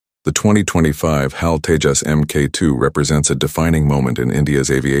The 2025 HAL Tejas MK2 represents a defining moment in India's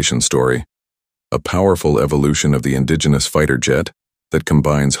aviation story, a powerful evolution of the indigenous fighter jet that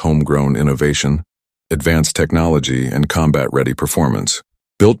combines homegrown innovation, advanced technology, and combat-ready performance.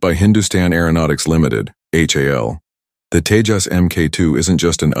 Built by Hindustan Aeronautics Limited, HAL, the Tejas MK2 isn't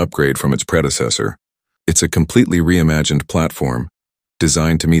just an upgrade from its predecessor. It's a completely reimagined platform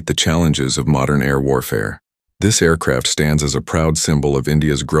designed to meet the challenges of modern air warfare. This aircraft stands as a proud symbol of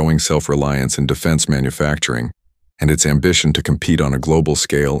India's growing self-reliance in defense manufacturing and its ambition to compete on a global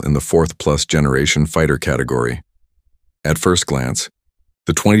scale in the fourth-plus generation fighter category. At first glance,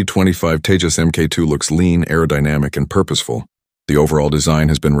 the 2025 Tejas MK2 looks lean, aerodynamic, and purposeful. The overall design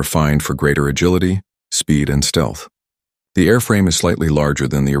has been refined for greater agility, speed, and stealth. The airframe is slightly larger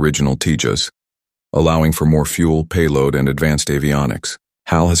than the original Tejas, allowing for more fuel, payload, and advanced avionics.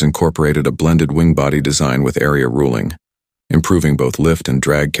 HAL has incorporated a blended wing body design with area ruling, improving both lift and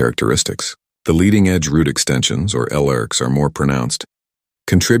drag characteristics. The leading-edge root extensions, or LREX, are more pronounced,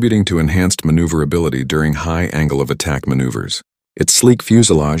 contributing to enhanced maneuverability during high angle of attack maneuvers. Its sleek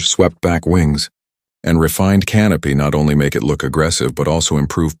fuselage, swept-back wings, and refined canopy not only make it look aggressive but also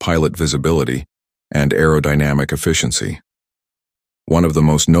improve pilot visibility and aerodynamic efficiency. One of the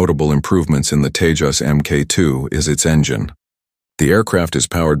most notable improvements in the Tejas MK2 is its engine. The aircraft is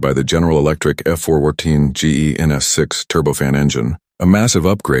powered by the General Electric F414 GE-NS6 turbofan engine, a massive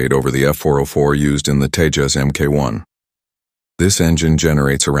upgrade over the F404 used in the Tejas MK1. This engine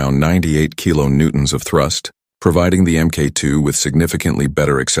generates around 98 kilonewtons of thrust, providing the MK2 with significantly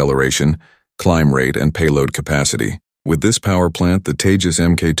better acceleration, climb rate, and payload capacity. With this power plant, the Tejas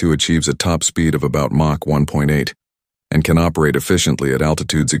MK2 achieves a top speed of about Mach 1.8 and can operate efficiently at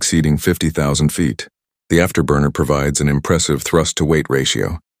altitudes exceeding 50,000 feet. The afterburner provides an impressive thrust-to-weight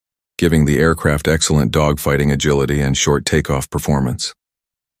ratio, giving the aircraft excellent dogfighting agility and short takeoff performance.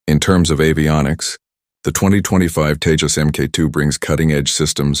 In terms of avionics, the 2025 Tejas MK2 brings cutting-edge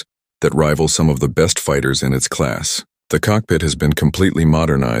systems that rival some of the best fighters in its class. The cockpit has been completely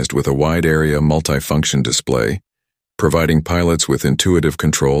modernized with a wide-area multifunction display, providing pilots with intuitive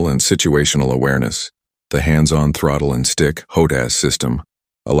control and situational awareness. The hands-on throttle and stick HOTAS system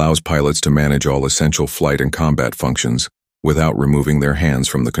allows pilots to manage all essential flight and combat functions without removing their hands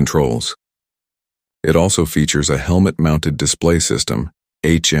from the controls. It also features a helmet-mounted display system,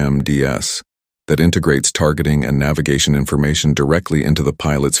 HMDS, that integrates targeting and navigation information directly into the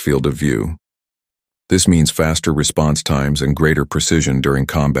pilot's field of view. This means faster response times and greater precision during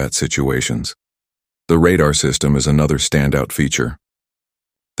combat situations. The radar system is another standout feature.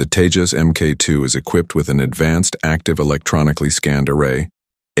 The Tejas MK2 is equipped with an advanced active electronically scanned array,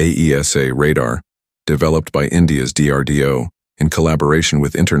 AESA radar, developed by India's DRDO in collaboration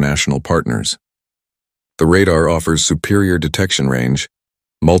with international partners. The radar offers superior detection range,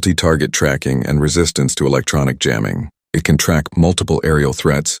 multi-target tracking, and resistance to electronic jamming. It can track multiple aerial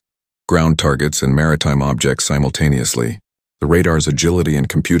threats, ground targets, and maritime objects simultaneously. The radar's agility and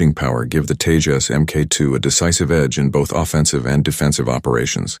computing power give the Tejas MK2 a decisive edge in both offensive and defensive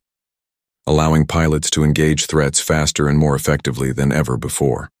operations, allowing pilots to engage threats faster and more effectively than ever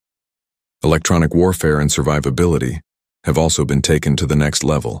before. Electronic warfare and survivability have also been taken to the next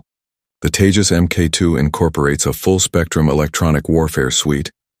level. The Tejas MK2 incorporates a full-spectrum electronic warfare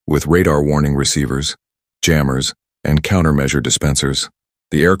suite with radar warning receivers, jammers, and countermeasure dispensers.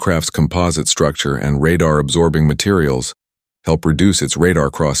 The aircraft's composite structure and radar-absorbing materials help reduce its radar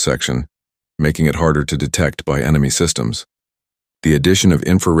cross-section, making it harder to detect by enemy systems. The addition of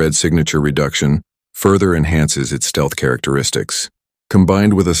infrared signature reduction further enhances its stealth characteristics.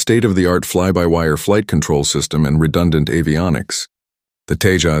 Combined with a state-of-the-art fly-by-wire flight control system and redundant avionics, the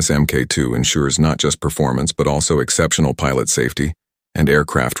Tejas MK2 ensures not just performance but also exceptional pilot safety and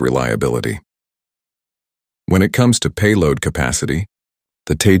aircraft reliability. When it comes to payload capacity,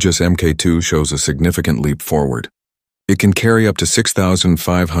 the Tejas MK2 shows a significant leap forward. It can carry up to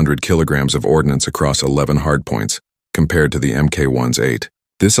 6,500 kilograms of ordnance across 11 hardpoints, compared to the MK1's 8.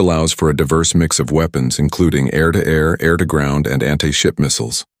 This allows for a diverse mix of weapons including air-to-air, air-to-ground, and anti-ship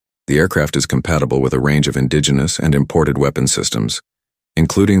missiles. The aircraft is compatible with a range of indigenous and imported weapon systems,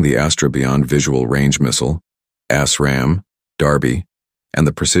 including the Astra Beyond Visual Range Missile, ASRAM, Darby, and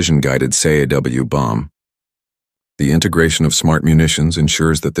the precision-guided SAW bomb. The integration of smart munitions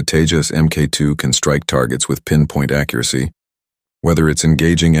ensures that the Tejas MK2 can strike targets with pinpoint accuracy, whether it's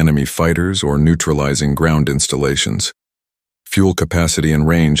engaging enemy fighters or neutralizing ground installations. Fuel capacity and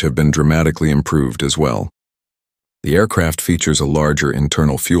range have been dramatically improved as well. The aircraft features a larger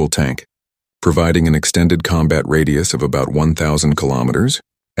internal fuel tank, providing an extended combat radius of about 1,000 kilometers,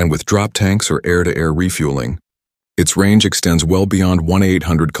 and with drop tanks or air-to-air refueling, Its range extends well beyond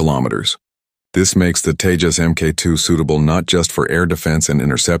 1,800 kilometers. This makes the Tejas MK2 suitable not just for air defense and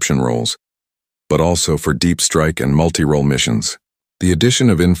interception roles, but also for deep strike and multi-role missions. The addition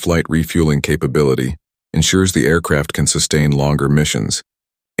of in-flight refueling capability ensures the aircraft can sustain longer missions,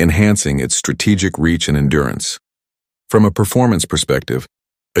 enhancing its strategic reach and endurance. From a performance perspective,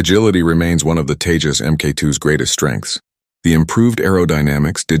 agility remains one of the Tejas MK2's greatest strengths. The improved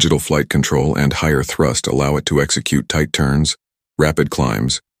aerodynamics, digital flight control, and higher thrust allow it to execute tight turns, rapid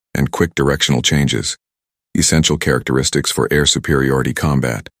climbs, and quick directional changes, essential characteristics for air superiority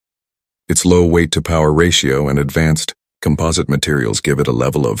combat. Its low weight-to-power ratio and advanced composite materials give it a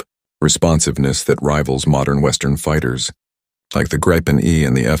level of responsiveness that rivals modern Western fighters. Like the Gripen E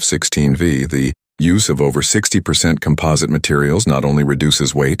and the F-16V, the use of over 60% composite materials not only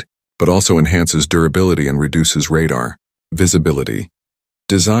reduces weight, but also enhances durability and reduces radar visibility.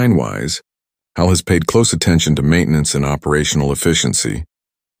 Design-wise, HAL has paid close attention to maintenance and operational efficiency.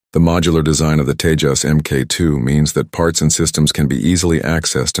 The modular design of the Tejas MK2 means that parts and systems can be easily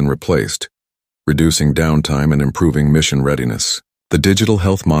accessed and replaced, reducing downtime and improving mission readiness. The digital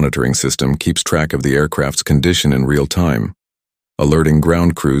health monitoring system keeps track of the aircraft's condition in real time, alerting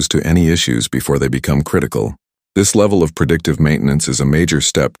ground crews to any issues before they become critical. This level of predictive maintenance is a major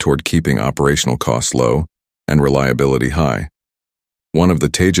step toward keeping operational costs low and reliability high. One of the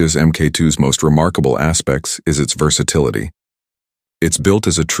Tejas MK2's most remarkable aspects is its versatility. It's built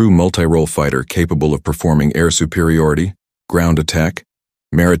as a true multi-role fighter capable of performing air superiority, ground attack,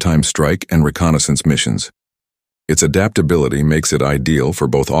 maritime strike, and reconnaissance missions. Its adaptability makes it ideal for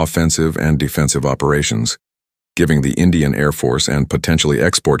both offensive and defensive operations, giving the Indian Air Force and potentially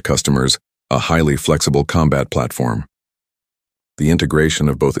export customers a highly flexible combat platform. The integration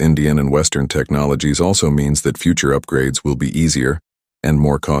of both Indian and Western technologies also means that future upgrades will be easier and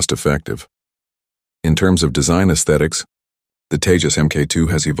more cost-effective. In terms of design aesthetics, the Tejas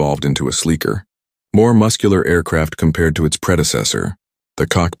MK2 has evolved into a sleeker, more muscular aircraft compared to its predecessor. The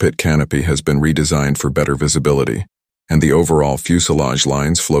cockpit canopy has been redesigned for better visibility, and the overall fuselage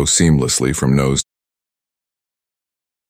lines flow seamlessly from nose